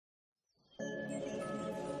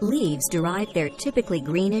Leaves derive their typically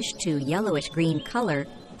greenish to yellowish-green color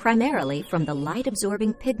primarily from the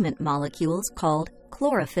light-absorbing pigment molecules called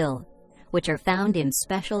chlorophyll, which are found in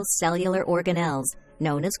special cellular organelles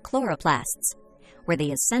known as chloroplasts, where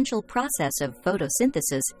the essential process of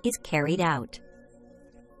photosynthesis is carried out.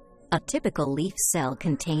 A typical leaf cell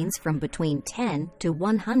contains from between 10 to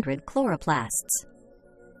 100 chloroplasts.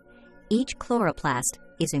 Each chloroplast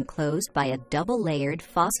is enclosed by a double-layered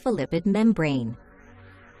phospholipid membrane.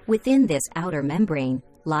 Within this outer membrane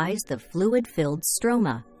lies the fluid-filled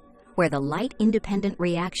stroma, where the light-independent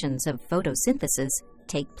reactions of photosynthesis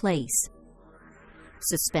take place.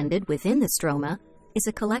 Suspended within the stroma is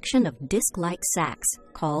a collection of disc-like sacs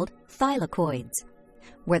called thylakoids,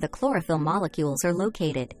 where the chlorophyll molecules are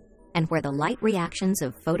located and where the light reactions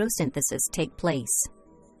of photosynthesis take place.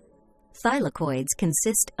 Thylakoids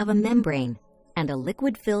consist of a membrane and a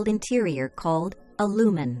liquid-filled interior called a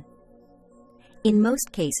lumen. In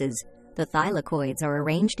most cases, the thylakoids are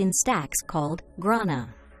arranged in stacks called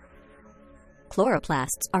grana.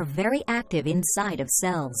 Chloroplasts are very active inside of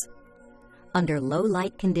cells. Under low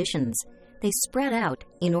light conditions, they spread out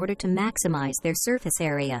in order to maximize their surface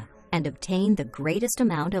area and obtain the greatest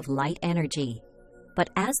amount of light energy. But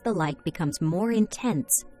as the light becomes more intense,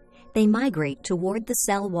 they migrate toward the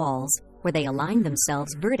cell walls, where they align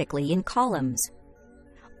themselves vertically in columns.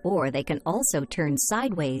 Or they can also turn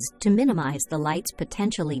sideways to minimize the light's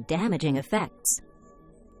potentially damaging effects.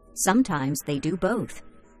 Sometimes they do both.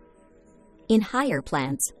 In higher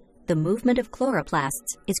plants, the movement of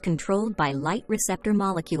chloroplasts is controlled by light receptor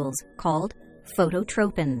molecules called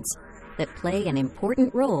phototropins that play an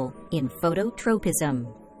important role in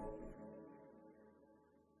phototropism.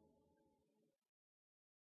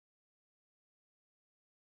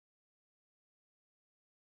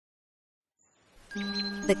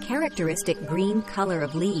 The characteristic green color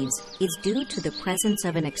of leaves is due to the presence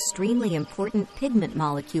of an extremely important pigment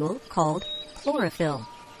molecule called chlorophyll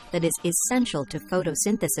that is essential to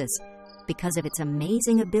photosynthesis because of its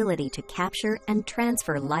amazing ability to capture and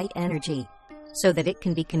transfer light energy so that it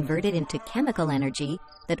can be converted into chemical energy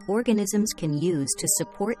that organisms can use to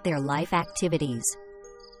support their life activities.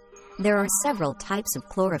 There are several types of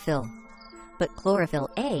chlorophyll, but chlorophyll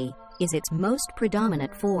A is its most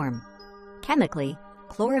predominant form. Chemically,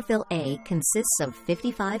 chlorophyll A consists of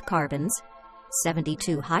 55 carbons,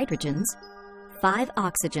 72 hydrogens, 5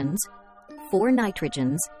 oxygens, 4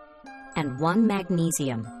 nitrogens, and 1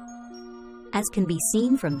 magnesium. As can be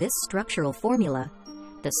seen from this structural formula,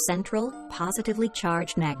 the central positively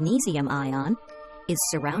charged magnesium ion is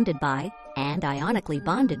surrounded by and ionically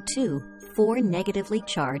bonded to 4 negatively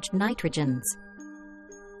charged nitrogens.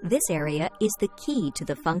 This area is the key to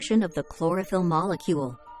the function of the chlorophyll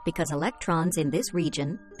molecule, because electrons in this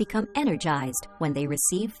region become energized when they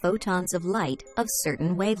receive photons of light of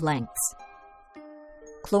certain wavelengths.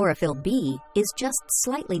 Chlorophyll B is just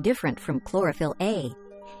slightly different from chlorophyll A,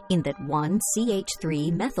 in that one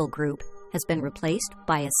CH3 methyl group has been replaced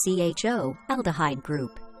by a CHO aldehyde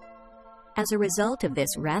group. As a result of this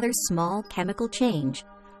rather small chemical change,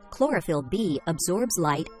 chlorophyll B absorbs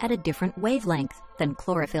light at a different wavelength than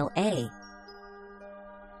chlorophyll A.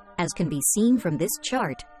 As can be seen from this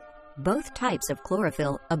chart, both types of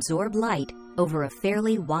chlorophyll absorb light over a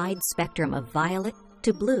fairly wide spectrum of violet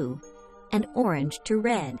to blue and orange to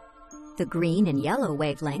red. The green and yellow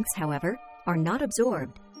wavelengths, however, are not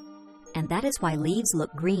absorbed, and that is why leaves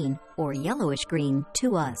look green or yellowish-green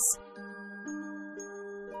to us.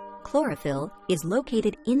 Chlorophyll is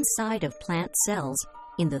located inside of plant cells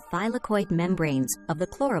in the thylakoid membranes of the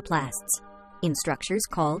chloroplasts, in structures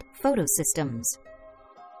called photosystems.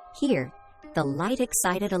 Here, the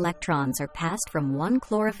light-excited electrons are passed from one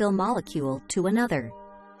chlorophyll molecule to another.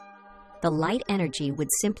 The light energy would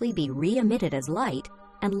simply be re-emitted as light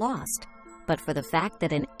and lost, but for the fact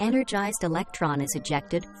that an energized electron is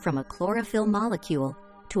ejected from a chlorophyll molecule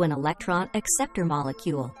to an electron acceptor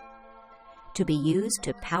molecule, to be used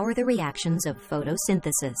to power the reactions of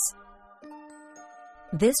photosynthesis.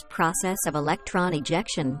 This process of electron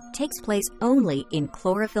ejection takes place only in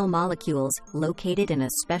chlorophyll molecules located in a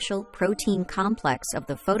special protein complex of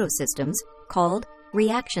the photosystems called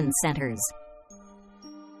reaction centers.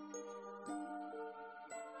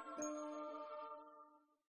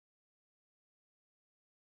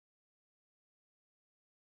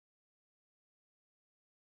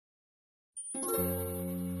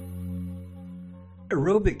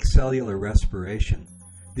 Aerobic cellular respiration,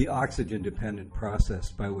 the oxygen-dependent process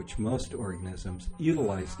by which most organisms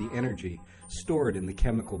utilize the energy stored in the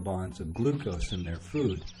chemical bonds of glucose in their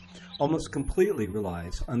food, almost completely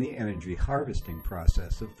relies on the energy harvesting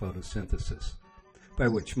process of photosynthesis. by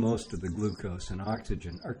which most of the glucose and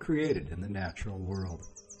oxygen are created in the natural world.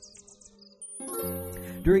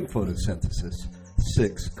 During photosynthesis,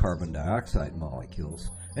 6 carbon dioxide molecules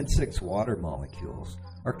and 6 water molecules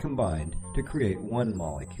are combined to create one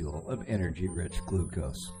molecule of energy-rich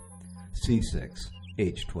glucose,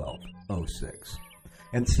 C6H12O6,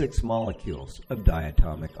 and 6 molecules of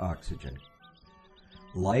diatomic oxygen.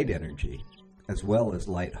 Light energy, as well as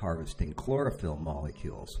light-harvesting chlorophyll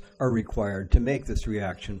molecules, are required to make this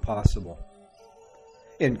reaction possible.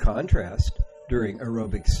 In contrast, during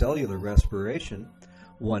aerobic cellular respiration,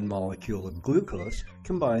 one molecule of glucose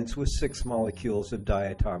combines with 6 molecules of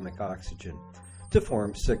diatomic oxygen to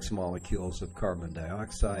form 6 molecules of carbon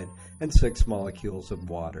dioxide and 6 molecules of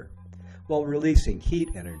water, while releasing heat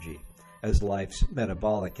energy as life's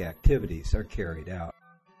metabolic activities are carried out.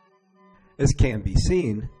 As can be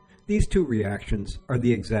seen, these two reactions are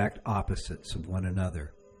the exact opposites of one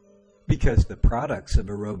another, because the products of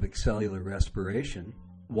aerobic cellular respiration,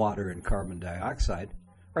 water and carbon dioxide,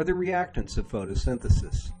 are the reactants of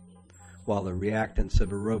photosynthesis, while the reactants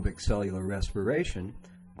of aerobic cellular respiration,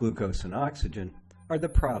 glucose and oxygen, are the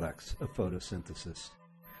products of photosynthesis.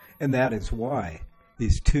 And that is why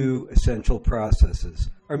these two essential processes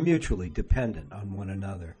are mutually dependent on one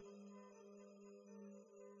another.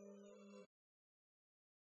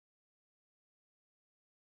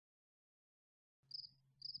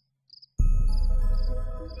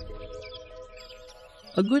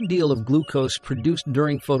 A good deal of glucose produced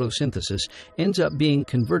during photosynthesis ends up being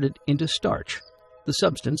converted into starch, the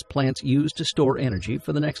substance plants use to store energy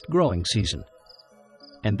for the next growing season.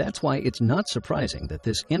 And that's why it's not surprising that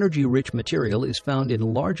this energy-rich material is found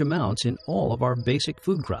in large amounts in all of our basic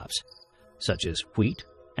food crops, such as wheat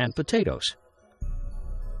and potatoes.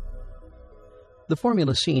 The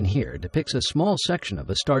formula seen here depicts a small section of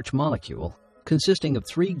a starch molecule consisting of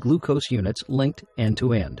 3 glucose units linked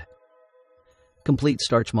end-to-end. Complete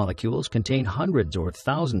starch molecules contain hundreds or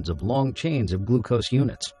thousands of long chains of glucose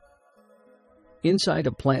units. Inside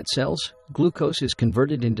of plant cells, glucose is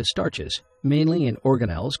converted into starches, mainly in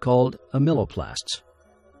organelles called amyloplasts,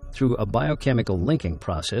 through a biochemical linking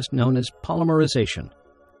process known as polymerization.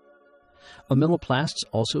 Amyloplasts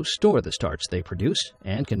also store the starch they produce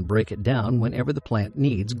and can break it down whenever the plant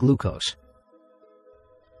needs glucose.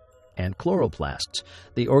 And chloroplasts,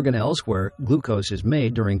 the organelles where glucose is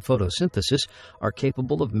made during photosynthesis, are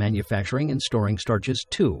capable of manufacturing and storing starches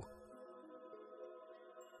too.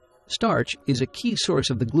 Starch is a key source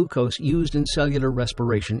of the glucose used in cellular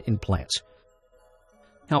respiration in plants.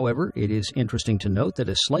 However, it is interesting to note that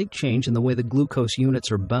a slight change in the way the glucose units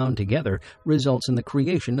are bound together results in the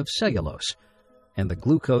creation of cellulose, and the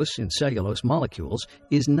glucose in cellulose molecules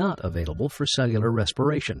is not available for cellular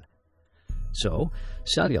respiration. So,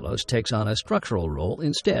 cellulose takes on a structural role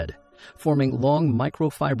instead, forming long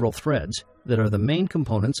microfibril threads that are the main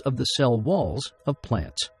components of the cell walls of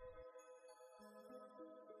plants.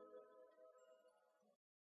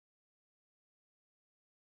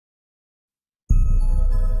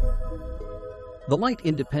 The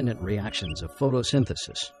light-independent reactions of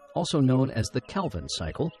photosynthesis, also known as the Calvin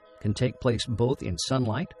cycle, can take place both in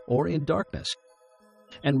sunlight or in darkness,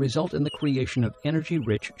 and result in the creation of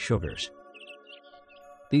energy-rich sugars.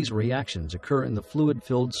 These reactions occur in the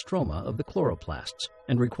fluid-filled stroma of the chloroplasts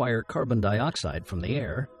and require carbon dioxide from the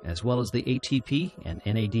air, as well as the ATP and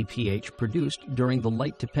NADPH produced during the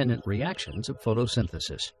light-dependent reactions of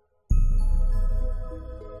photosynthesis.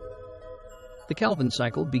 The Calvin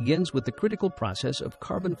cycle begins with the critical process of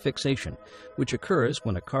carbon fixation, which occurs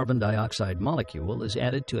when a carbon dioxide molecule is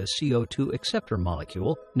added to a CO2 acceptor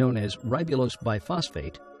molecule known as ribulose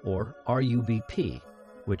biphosphate, or RUBP,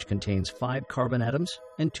 which contains 5 carbon atoms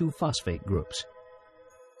and 2 phosphate groups.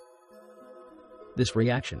 This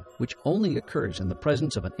reaction, which only occurs in the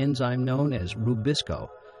presence of an enzyme known as rubisco,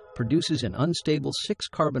 produces an unstable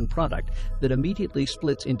 6-carbon product that immediately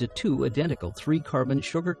splits into 2 identical 3-carbon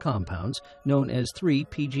sugar compounds known as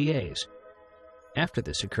 3-PGAs. After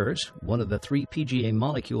this occurs, one of the 3-PGA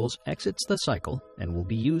molecules exits the cycle and will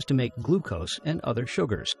be used to make glucose and other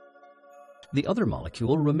sugars. The other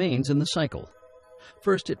molecule remains in the cycle.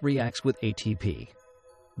 First, it reacts with ATP.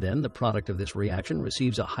 Then, the product of this reaction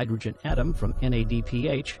receives a hydrogen atom from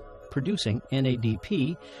NADPH, producing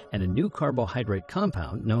NADP and a new carbohydrate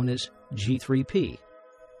compound known as G3P.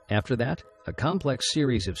 After that, a complex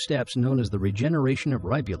series of steps known as the regeneration of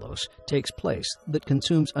ribulose takes place that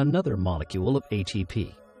consumes another molecule of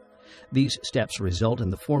ATP. These steps result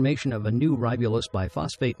in the formation of a new ribulose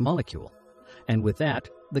biphosphate molecule, and with that,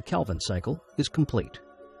 the Calvin cycle is complete.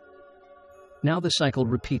 Now the cycle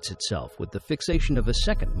repeats itself with the fixation of a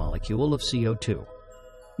second molecule of CO2.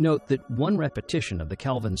 Note that one repetition of the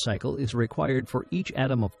Calvin cycle is required for each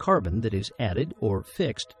atom of carbon that is added or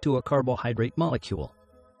fixed to a carbohydrate molecule.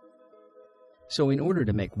 So in order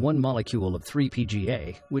to make one molecule of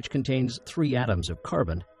 3-PGA, which contains 3 atoms of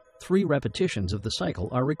carbon, 3 repetitions of the cycle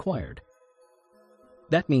are required.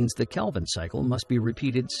 That means the Calvin cycle must be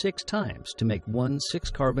repeated 6 times to make one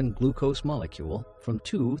 6-carbon glucose molecule from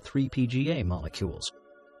 2 3-PGA molecules.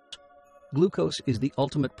 Glucose is the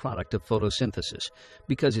ultimate product of photosynthesis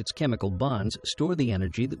because its chemical bonds store the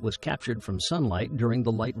energy that was captured from sunlight during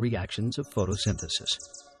the light reactions of photosynthesis.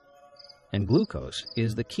 And glucose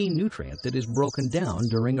is the key nutrient that is broken down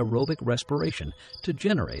during aerobic respiration to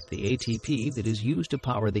generate the ATP that is used to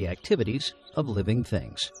power the activities of living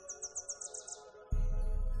things.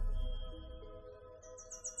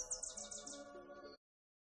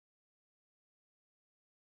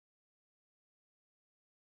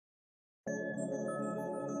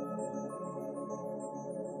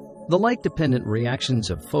 The light-dependent reactions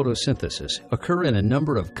of photosynthesis occur in a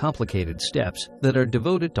number of complicated steps that are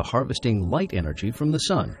devoted to harvesting light energy from the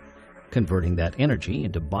sun, converting that energy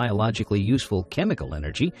into biologically useful chemical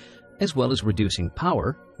energy, as well as reducing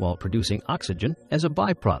power while producing oxygen as a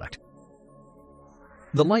byproduct.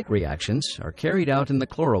 The light reactions are carried out in the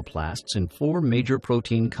chloroplasts in 4 major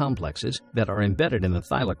protein complexes that are embedded in the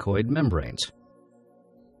thylakoid membranes.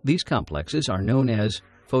 These complexes are known as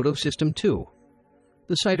Photosystem II,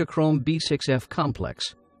 the cytochrome B6F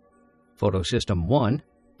complex, Photosystem 1,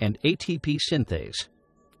 and ATP Synthase.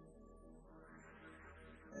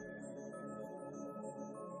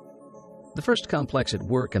 The first complex at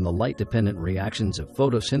work in the light-dependent reactions of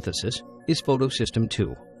photosynthesis is Photosystem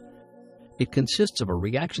 2. It consists of a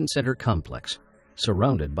reaction center complex,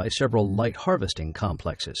 surrounded by several light-harvesting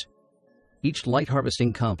complexes. Each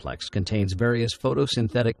light-harvesting complex contains various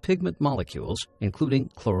photosynthetic pigment molecules, including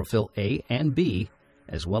chlorophyll A and B,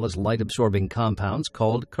 as well as light-absorbing compounds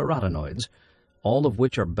called carotenoids, all of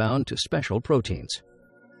which are bound to special proteins.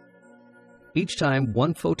 Each time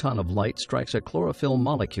one photon of light strikes a chlorophyll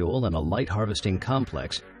molecule in a light-harvesting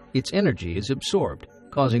complex, its energy is absorbed,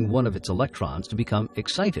 causing one of its electrons to become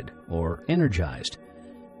excited or energized.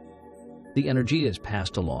 The energy is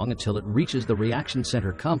passed along until it reaches the reaction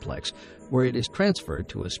center complex, where it is transferred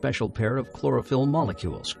to a special pair of chlorophyll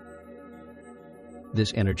molecules.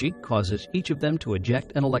 This energy causes each of them to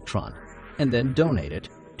eject an electron, and then donate it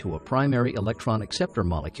to a primary electron acceptor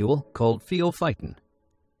molecule called pheophytin.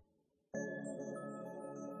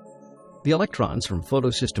 The electrons from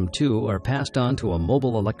Photosystem II are passed on to a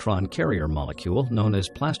mobile electron carrier molecule known as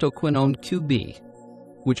plastoquinone QB,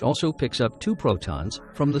 which also picks up 2 protons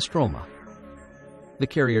from the stroma. The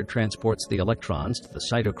carrier transports the electrons to the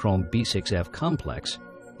cytochrome B6F complex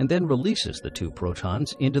and then releases the 2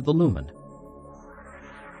 protons into the lumen.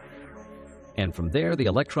 And from there, the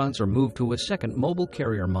electrons are moved to a second mobile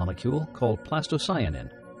carrier molecule called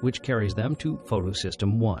plastocyanin, which carries them to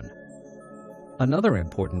Photosystem 1. Another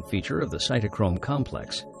important feature of the cytochrome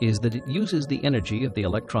complex is that it uses the energy of the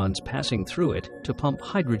electrons passing through it to pump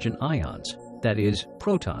hydrogen ions, that is,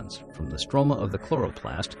 protons, from the stroma of the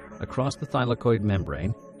chloroplast across the thylakoid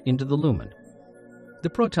membrane into the lumen. The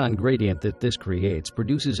proton gradient that this creates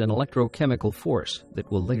produces an electrochemical force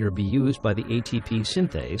that will later be used by the ATP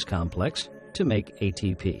synthase complex to make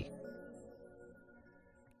ATP.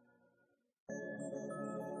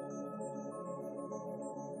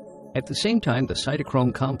 At the same time the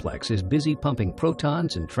cytochrome complex is busy pumping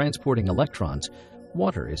protons and transporting electrons,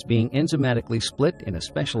 water is being enzymatically split in a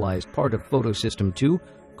specialized part of Photosystem II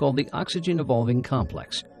called the oxygen-evolving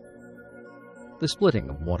complex. The splitting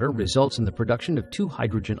of water results in the production of 2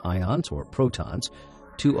 hydrogen ions or protons,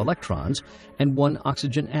 2 electrons, and 1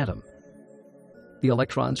 oxygen atom. The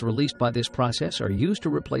electrons released by this process are used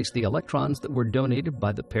to replace the electrons that were donated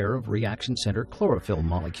by the pair of reaction center chlorophyll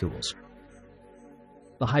molecules.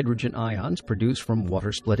 The hydrogen ions produced from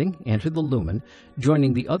water splitting enter the lumen,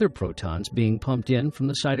 joining the other protons being pumped in from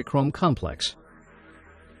the cytochrome complex.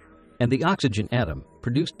 And the oxygen atom,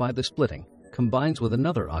 produced by the splitting, combines with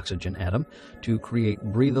another oxygen atom to create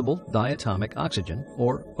breathable diatomic oxygen,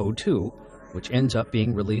 or O2, which ends up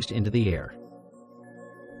being released into the air.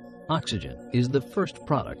 Oxygen is the first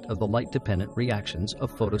product of the light-dependent reactions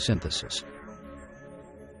of photosynthesis.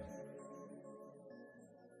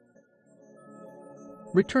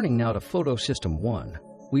 Returning now to Photosystem 1,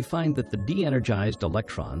 we find that the de-energized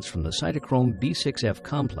electrons from the cytochrome B6F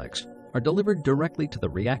complex are delivered directly to the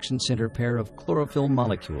reaction center pair of chlorophyll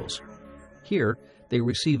molecules. Here, they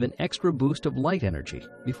receive an extra boost of light energy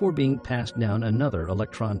before being passed down another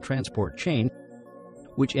electron transport chain,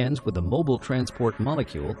 which ends with a mobile transport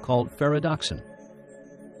molecule called ferredoxin.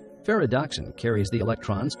 Ferredoxin carries the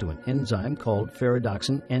electrons to an enzyme called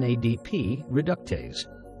ferredoxin NADP reductase.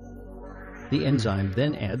 The enzyme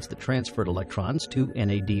then adds the transferred electrons to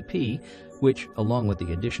NADP, which, along with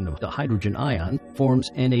the addition of the hydrogen ion,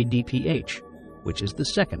 forms NADPH, which is the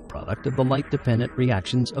second product of the light-dependent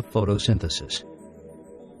reactions of photosynthesis.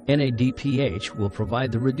 NADPH will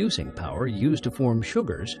provide the reducing power used to form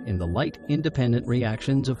sugars in the light-independent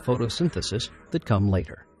reactions of photosynthesis that come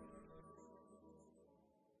later.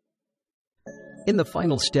 In the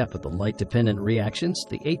final step of the light-dependent reactions,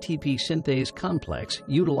 the ATP synthase complex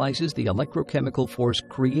utilizes the electrochemical force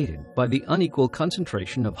created by the unequal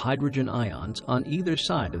concentration of hydrogen ions on either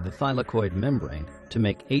side of the thylakoid membrane to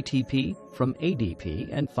make ATP from ADP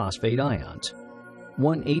and phosphate ions.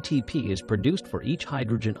 One ATP is produced for each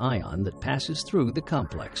hydrogen ion that passes through the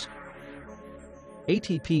complex.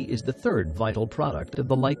 ATP is the third vital product of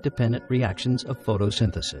the light-dependent reactions of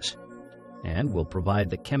photosynthesis, and will provide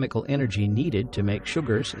the chemical energy needed to make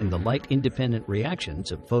sugars in the light-independent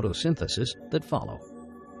reactions of photosynthesis that follow.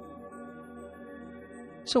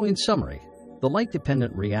 So in summary, the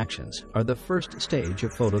light-dependent reactions are the first stage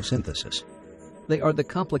of photosynthesis. They are the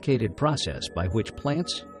complicated process by which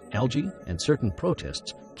plants, algae, and certain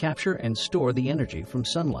protists capture and store the energy from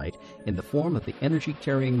sunlight in the form of the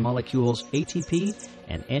energy-carrying molecules ATP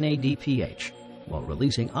and NADPH, while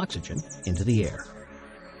releasing oxygen into the air.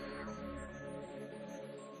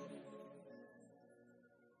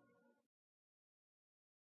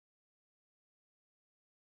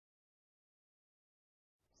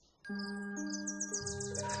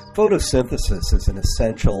 Photosynthesis is an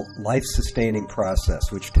essential, life-sustaining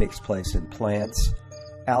process which takes place in plants,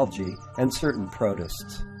 algae, and certain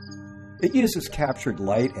protists. It uses captured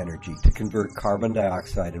light energy to convert carbon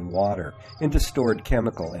dioxide and water into stored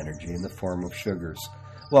chemical energy in the form of sugars,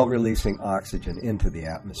 while releasing oxygen into the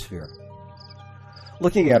atmosphere.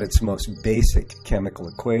 Looking at its most basic chemical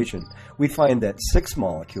equation, we find that 6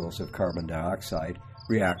 molecules of carbon dioxide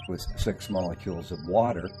react with 6 molecules of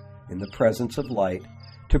water in the presence of light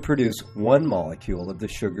to produce 1 molecule of the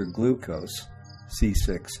sugar glucose,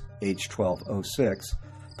 C6H12O6,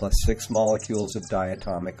 plus 6 molecules of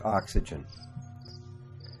diatomic oxygen.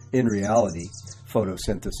 In reality,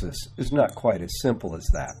 photosynthesis is not quite as simple as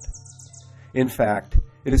that. In fact,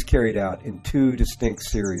 it is carried out in 2 distinct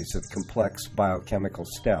series of complex biochemical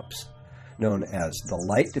steps, known as the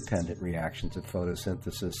light-dependent reactions of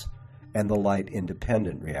photosynthesis and the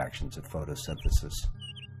light-independent reactions of photosynthesis.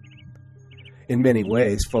 In many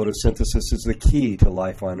ways, photosynthesis is the key to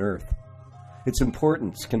life on Earth. Its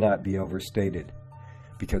importance cannot be overstated,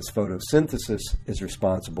 because photosynthesis is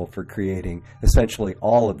responsible for creating essentially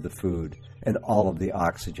all of the food and all of the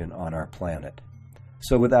oxygen on our planet.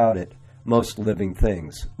 So without it, most living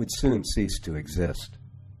things would soon cease to exist.